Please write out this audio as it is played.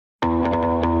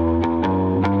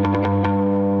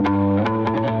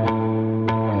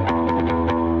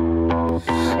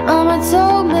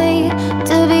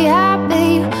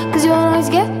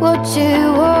what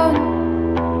you want.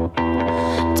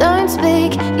 Don't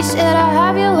speak, you said I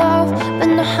have your love, but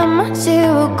not how much it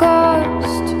will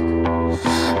cost.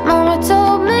 Mama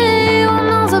told me when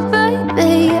I was a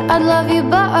baby I'd love you,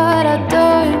 but I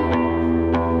don't.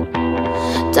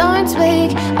 Don't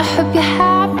speak, I hope you're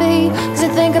happy, cause I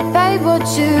think I paid what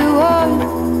you want.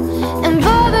 And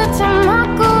by the time I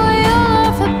go, your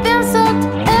love had been sold to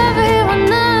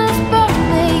everyone else but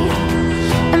me.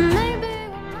 And maybe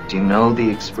Do you know the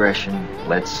expression,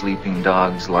 let sleeping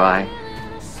dogs lie?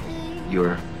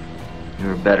 You're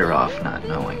better off not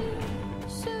knowing.